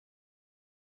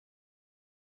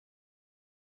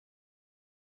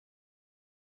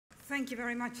thank you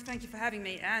very much. Thank you for having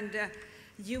me. And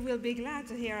you will be glad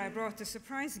to hear I brought a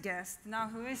surprise guest. Now,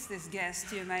 who is this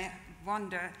guest, you may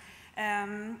wonder.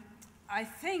 I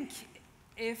think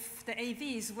if the AV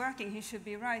is working, he should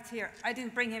be right here. I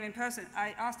didn't bring him in person.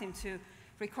 I asked him to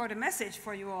record a message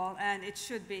for you all, and it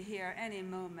should be here any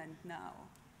moment now.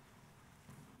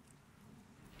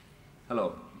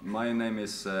 Hello, my name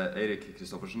is Eirik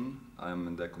Kristoffersen.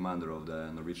 I'm the commander of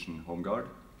the Norwegian Home Guard.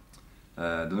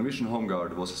 The Norwegian Home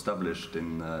Guard was established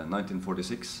in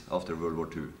 1946 after World War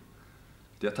II.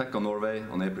 The attack on Norway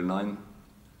on April 9,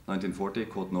 1940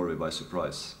 caught Norway by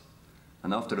surprise.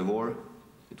 And after the war,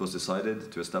 it was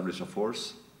decided to establish a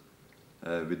force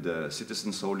with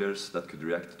citizen soldiers that could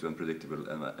react to unpredictable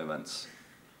events.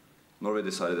 Norway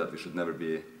decided that we should never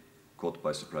be caught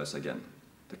by surprise again.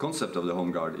 The concept of the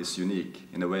Home Guard is unique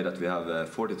in a way that we have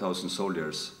 40,000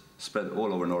 soldiers spread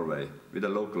all over Norway with a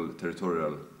local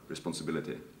territorial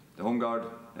responsibility. The Home Guard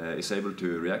is able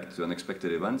to react to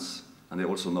unexpected events, and they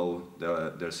also know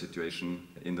their situation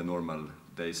in the normal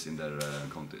days in their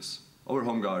countries. Our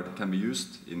Home Guard can be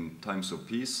used in times of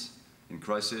peace, in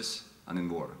crisis, and in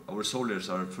war. Our soldiers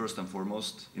are first and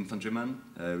foremost infantrymen,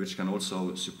 which can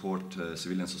also support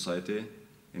civilian society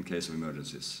in case of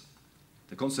emergencies.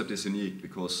 The concept is unique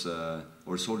because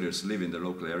our soldiers live in the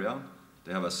local area,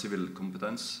 they have a civil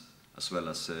competence as well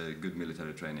as good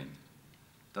military training.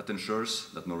 That ensures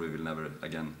that Norway will never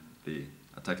again be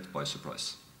attacked by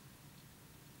surprise.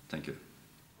 Thank you.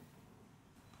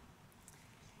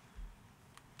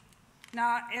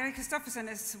 Now, Eirik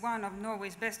Kristoffersen is one of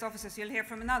Norway's best officers. You'll hear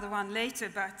from another one later,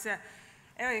 but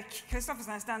Eirik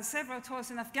Kristoffersen has done several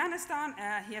tours in Afghanistan.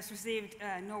 He has received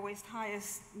Norway's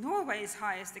highest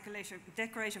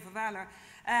decoration for valor,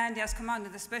 and he has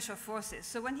commanded the special forces.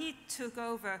 So when he took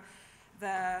over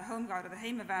the Home Guard, or the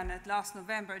Heimevernet, last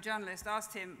November, a journalist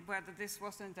asked him whether this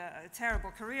wasn't a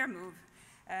terrible career move.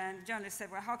 And the journalist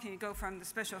said, well, how can you go from the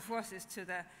special forces to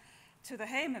the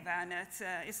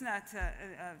Heimevernet? Isn't that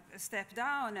a step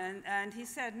down? And he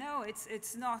said, no,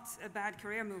 it's not a bad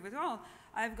career move at all.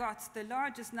 I've got the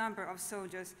largest number of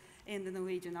soldiers in the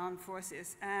Norwegian Armed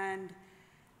Forces. And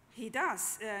he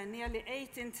does. Nearly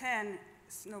 8 in 10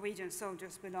 Norwegian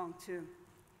soldiers belong to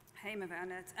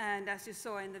Heimevernet. And as you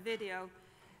saw in the video,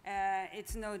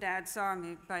 it's no Dad's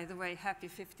Army, by the way. Happy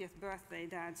 50th birthday,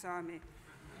 Dad's Army.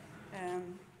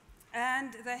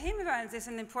 And the Heimevernet is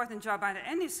an important job under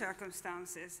any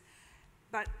circumstances,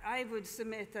 but I would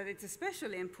submit that it's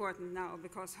especially important now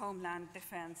because Homeland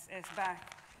Defense is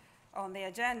back on the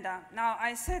agenda. Now,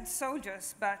 I said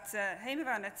soldiers, but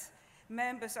Heimevernet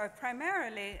members are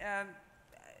primarily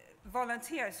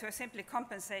volunteers who are simply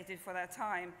compensated for their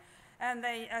time. And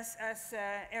they, as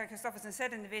Eirik Kristoffersen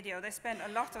said in the video, they spend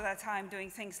a lot of their time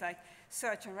doing things like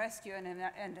search and rescue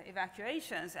and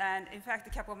evacuations. And in fact,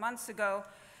 a couple of months ago,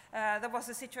 there was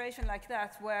a situation like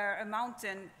that where a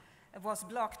mountain was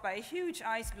blocked by a huge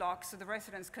ice block so the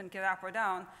residents couldn't get up or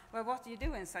down. Well, what do you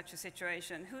do in such a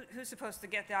situation? Who's supposed to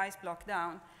get the ice block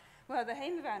down? Well, the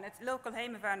local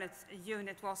Heimevernet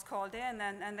unit was called in,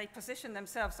 and they positioned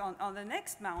themselves on the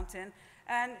next mountain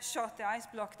and shot the ice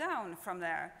block down from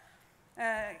there.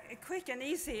 Quick and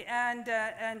easy and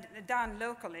done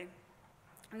locally.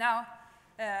 Now,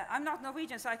 I'm not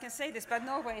Norwegian, so I can say this, but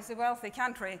Norway is a wealthy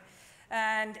country,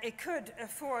 and it could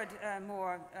afford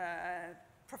more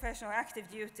professional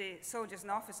active duty soldiers and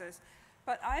officers.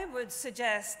 But I would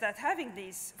suggest that having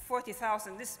these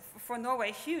 40,000, this for Norway,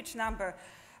 a huge number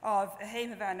of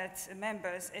Heimevernet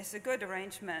members is a good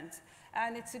arrangement.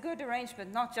 And it's a good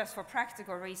arrangement not just for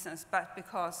practical reasons, but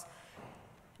because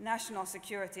national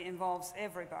security involves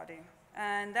everybody.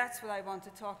 And that's what I want to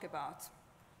talk about.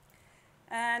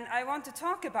 And I want to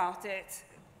talk about it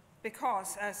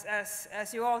because,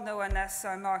 as you all know, and as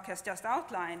Mark has just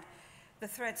outlined, the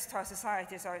threats to our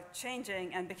societies are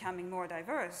changing and becoming more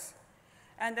diverse.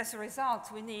 And as a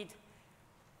result, we need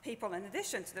people in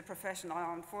addition to the professional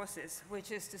armed forces,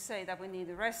 which is to say that we need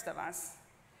the rest of us.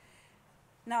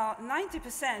 Now,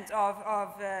 90%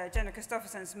 of General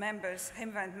Kristoffersen's members,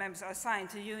 Heimevernet members, are assigned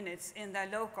to units in their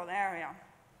local area.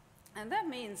 And that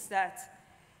means that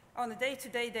on a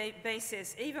day-to-day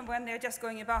basis, even when they're just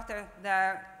going about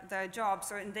their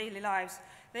jobs or in daily lives,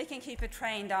 they can keep a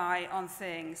trained eye on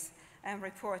things and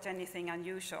report anything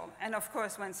unusual. And of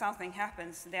course, when something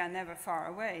happens, they are never far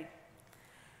away.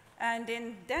 And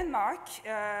in Denmark,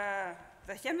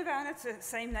 the Heimevernet,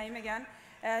 same name again,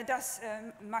 does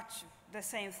much the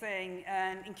same thing,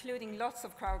 and including lots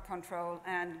of crowd control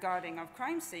and guarding of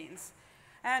crime scenes.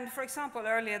 And for example,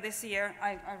 earlier this year,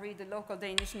 I read the local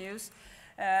Danish news,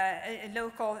 a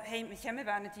local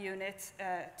Heimevernet unit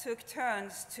took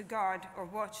turns to guard or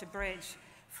watch a bridge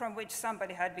from which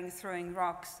somebody had been throwing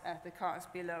rocks at the cars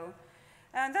below.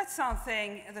 And that's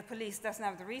something the police doesn't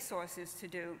have the resources to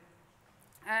do.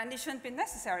 And it shouldn't be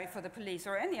necessary for the police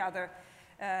or any other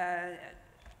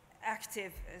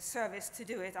active service to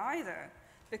do it either,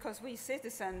 because we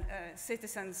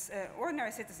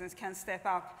ordinary citizens can step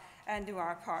up and do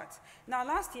our part. Now,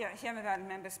 last year, Hemevärnet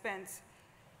members spent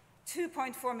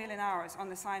 2.4 million hours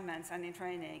on assignments and in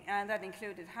training, and that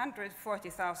included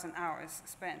 140,000 hours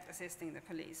spent assisting the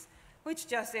police, which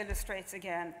just illustrates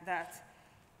again that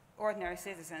ordinary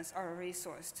citizens are a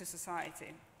resource to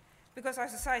society. Because our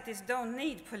societies don't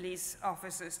need police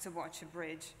officers to watch a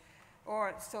bridge,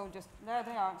 or soldiers, there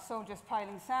they are, soldiers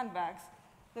piling sandbags.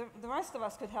 The rest of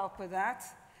us could help with that.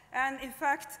 And in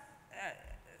fact,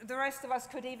 the rest of us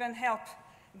could even help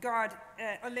guard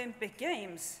Olympic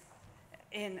Games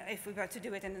if we were to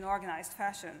do it in an organized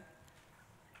fashion.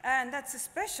 And that's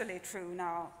especially true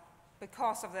now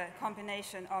because of the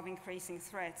combination of increasing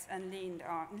threats and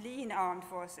lean armed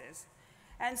forces.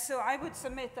 And so I would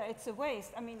submit that it's a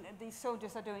waste. I mean, these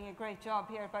soldiers are doing a great job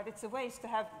here, but it's a waste to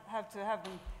have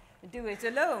them do it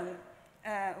alone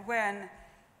when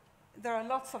there are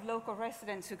lots of local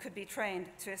residents who could be trained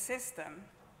to assist them.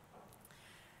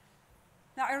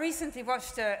 Now, I recently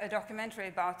watched a documentary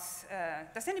about,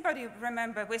 does anybody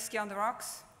remember Whiskey on the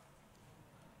Rocks?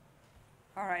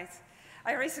 All right.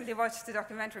 I recently watched a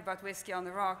documentary about Whiskey on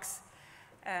the Rocks,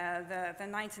 the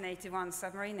 1981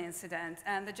 submarine incident,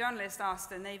 and the journalist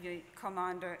asked the Navy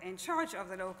commander in charge of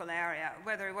the local area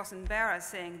whether it was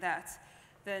embarrassing that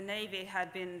the Navy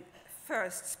had been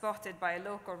first spotted by a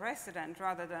local resident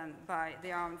rather than by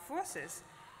the armed forces.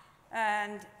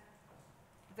 And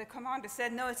the commander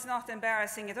said, no, it's not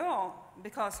embarrassing at all,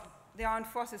 because the armed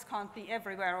forces can't be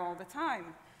everywhere all the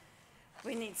time.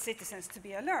 We need citizens to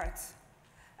be alert.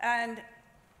 And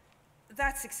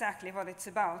that's exactly what it's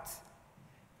about.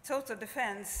 Total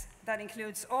defense that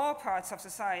includes all parts of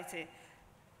society,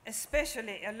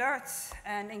 especially alert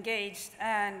and engaged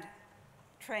and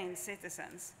trained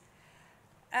citizens.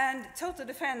 And total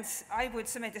defense, I would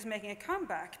submit, is making a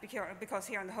comeback, because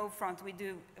here on the home front we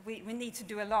need to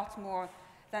do a lot more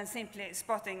than simply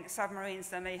spotting submarines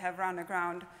that may have run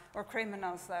aground or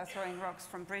criminals that are throwing rocks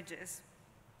from bridges.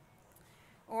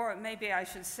 Or maybe I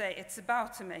should say it's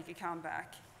about to make a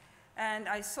comeback. And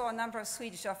I saw a number of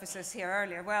Swedish officers here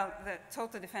earlier. Well, the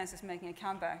total defense is making a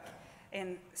comeback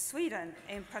in Sweden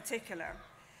in particular.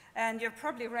 And you've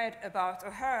probably read about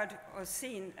or heard or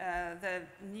seen the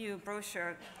new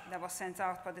brochure that was sent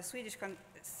out by the Swedish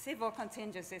Civil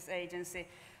Contingencies Agency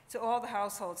to all the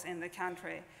households in the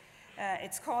country.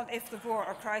 It's called If the War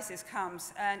or Crisis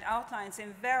Comes, and outlines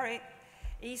in very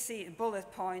easy bullet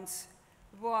points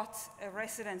what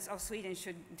residents of Sweden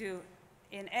should do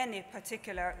in any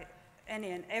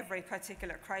and every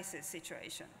particular crisis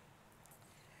situation.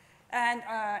 And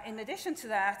in addition to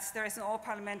that, there is an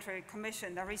all-parliamentary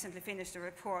commission that recently finished a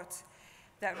report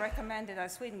that recommended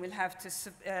that Sweden will have to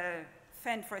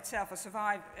fend for itself or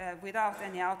survive without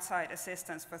any outside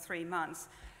assistance for 3 months.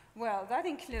 Well, that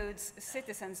includes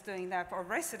citizens doing that, or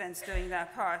residents doing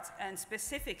that part, and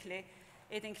specifically,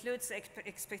 it includes the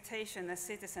expectation that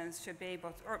citizens should be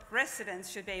able to, or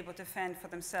residents should be able to fend for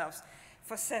themselves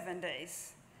for 7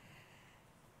 days.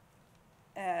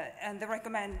 And the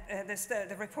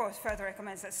report further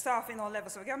recommends that staff in all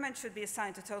levels of government should be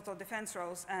assigned to total defense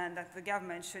roles, and that the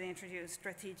government should introduce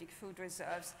strategic food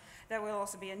reserves. There will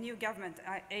also be a new government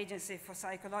agency for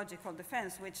psychological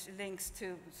defense, which links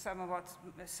to some of what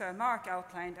Sir Mark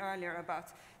outlined earlier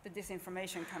about the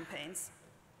disinformation campaigns.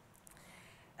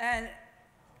 And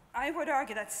I would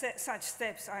argue that such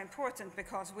steps are important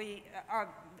because we are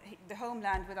the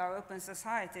homeland with our open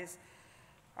societies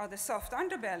are the soft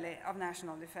underbelly of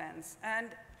national defense. And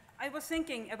I was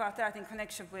thinking about that in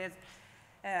connection with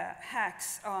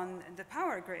hacks on the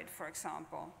power grid, for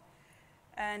example.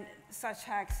 And such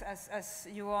hacks, as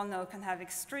you all know, can have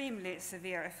extremely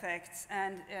severe effects.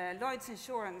 And Lloyd's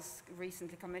Insurance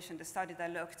recently commissioned a study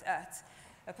that looked at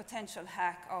a potential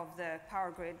hack of the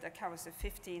power grid that covers the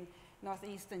 15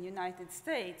 northeastern United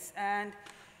States. And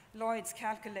Lloyd's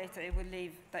calculated it would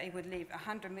leave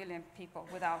 100 million people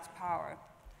without power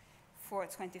for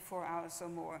 24 hours or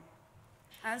more.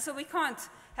 And so we can't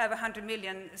have 100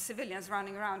 million civilians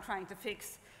running around trying to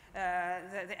fix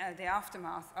the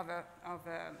aftermath of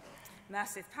a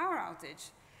massive power outage.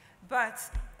 But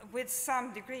with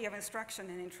some degree of instruction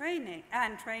and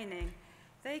training,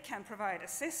 they can provide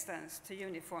assistance to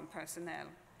uniformed personnel.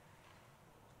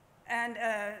 And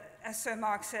as Sir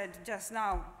Mark said just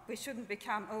now, we shouldn't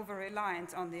become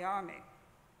over-reliant on the army.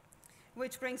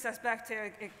 Which brings us back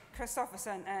to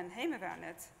Kristoffersen and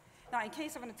Hemevärnet. Now, in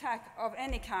case of an attack of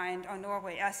any kind on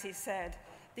Norway, as he said,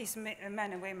 these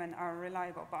men and women are a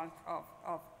reliable bulk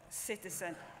of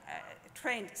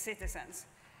trained citizens.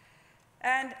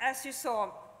 And as you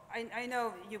saw, I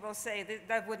know you will say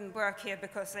that wouldn't work here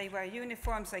because they wear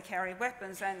uniforms, they carry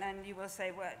weapons, and you will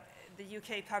say, well, the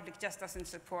UK public just doesn't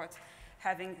support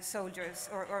having soldiers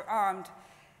or armed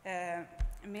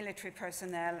military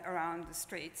personnel around the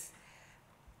streets.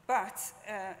 But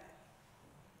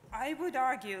I would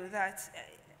argue that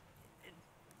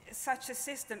such a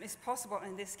system is possible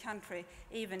in this country,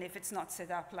 even if it's not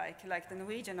set up like the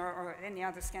Norwegian or any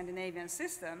other Scandinavian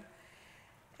system.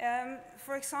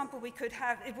 For example, we could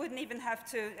have, it wouldn't even have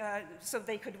to, so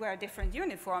they could wear different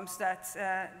uniforms that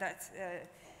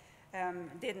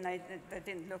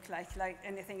didn't look like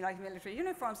anything like military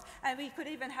uniforms. And we could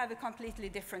even have a completely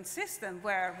different system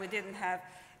where we didn't have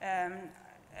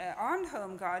armed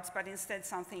home guards, but instead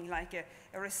something like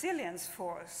a resilience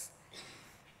force.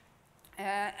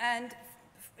 And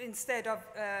instead of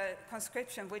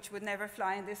conscription, which would never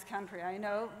fly in this country, I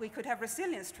know, we could have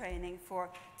resilience training for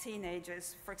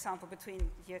teenagers, for example, between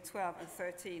year 12 and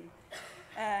 13,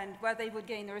 and where they would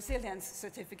gain a resilience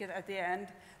certificate at the end,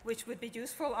 which would be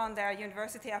useful on their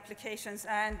university applications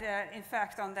and, in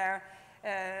fact, on their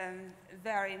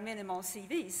very minimal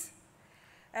CVs.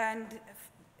 And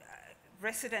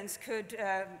residents could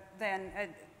then,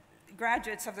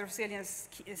 graduates of the resilience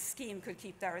scheme could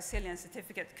keep their resilience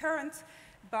certificate current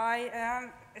by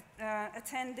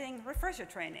attending refresher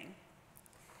training.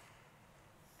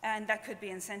 And that could be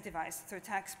incentivized through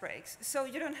tax breaks. So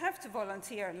you don't have to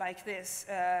volunteer like this,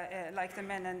 like the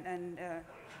men and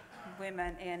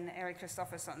women in Eric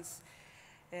Kristofferson's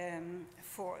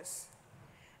force.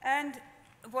 And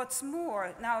what's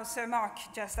more, now Sir Mark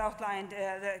just outlined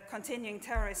the continuing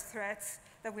terrorist threats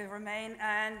that will remain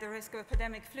and the risk of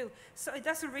epidemic flu. So it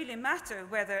doesn't really matter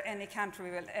whether any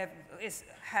country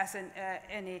has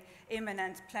any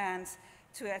imminent plans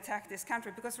to attack this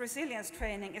country, because resilience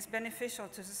training is beneficial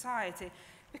to society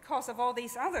because of all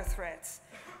these other threats.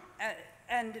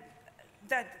 And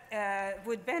that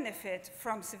would benefit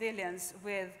from civilians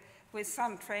with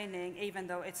some training, even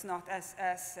though it's not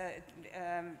as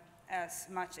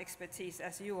much expertise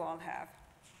as you all have.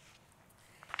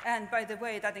 And by the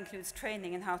way, that includes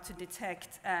training in how to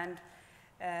detect and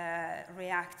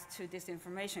react to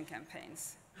disinformation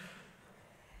campaigns.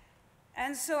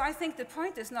 And so I think the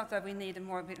point is not that we need a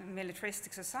more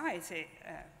militaristic society,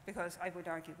 because I would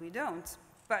argue we don't,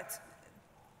 but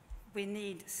we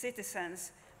need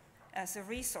citizens as a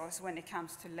resource when it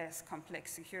comes to less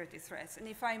complex security threats. And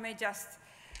if I may just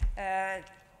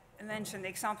mention the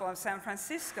example of San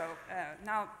Francisco.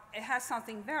 Now, it has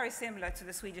something very similar to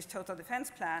the Swedish Total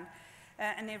Defense Plan,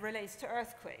 and it relates to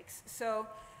earthquakes. So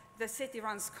the city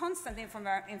runs constant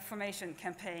information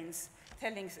campaigns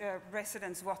telling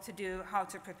residents what to do, how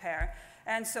to prepare.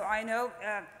 And so I know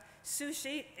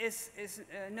sushi is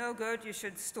no good. You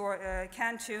should store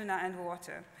canned tuna and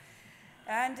water.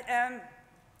 And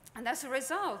as a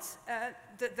result,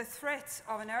 the threat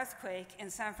of an earthquake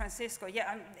in San Francisco,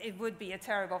 yeah, it would be a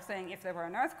terrible thing if there were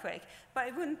an earthquake, but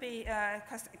it wouldn't be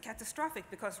catastrophic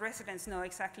because residents know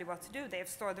exactly what to do. They have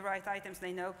stored the right items.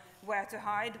 They know where to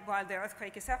hide while the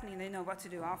earthquake is happening. They know what to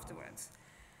do afterwards.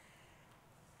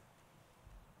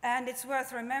 And it's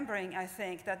worth remembering, I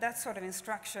think, that that sort of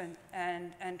instruction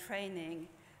and training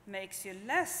makes you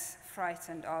less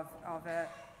frightened of a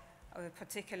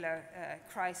particular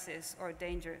crisis or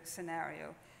danger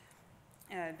scenario,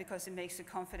 because it makes you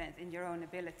confident in your own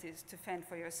abilities to fend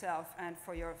for yourself and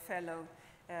for your fellow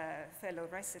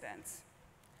residents.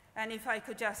 And if I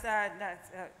could just add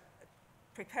that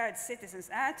prepared citizens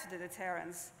add to the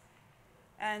deterrence,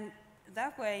 and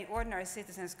that way ordinary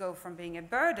citizens go from being a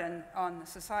burden on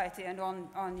society and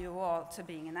on you all to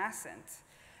being an asset.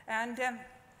 And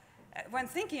when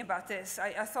thinking about this,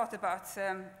 I thought about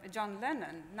John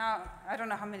Lennon. Now, I don't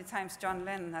know how many times John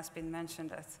Lennon has been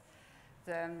mentioned at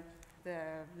the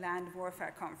Land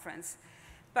Warfare Conference,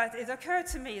 but it occurred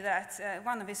to me that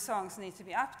one of his songs needs to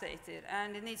be updated,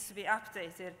 and it needs to be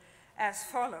updated as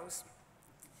follows.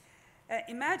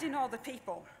 Imagine all the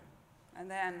people, and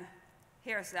then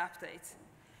here's the update.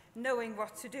 Knowing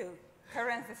what to do,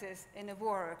 parenthesis, in a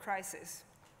war or a crisis.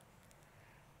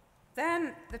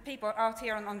 Then the people out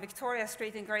here on Victoria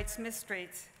Street and Great Smith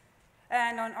Street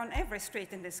and on every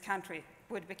street in this country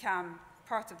would become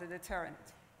part of the deterrent.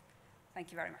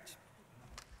 Thank you very much.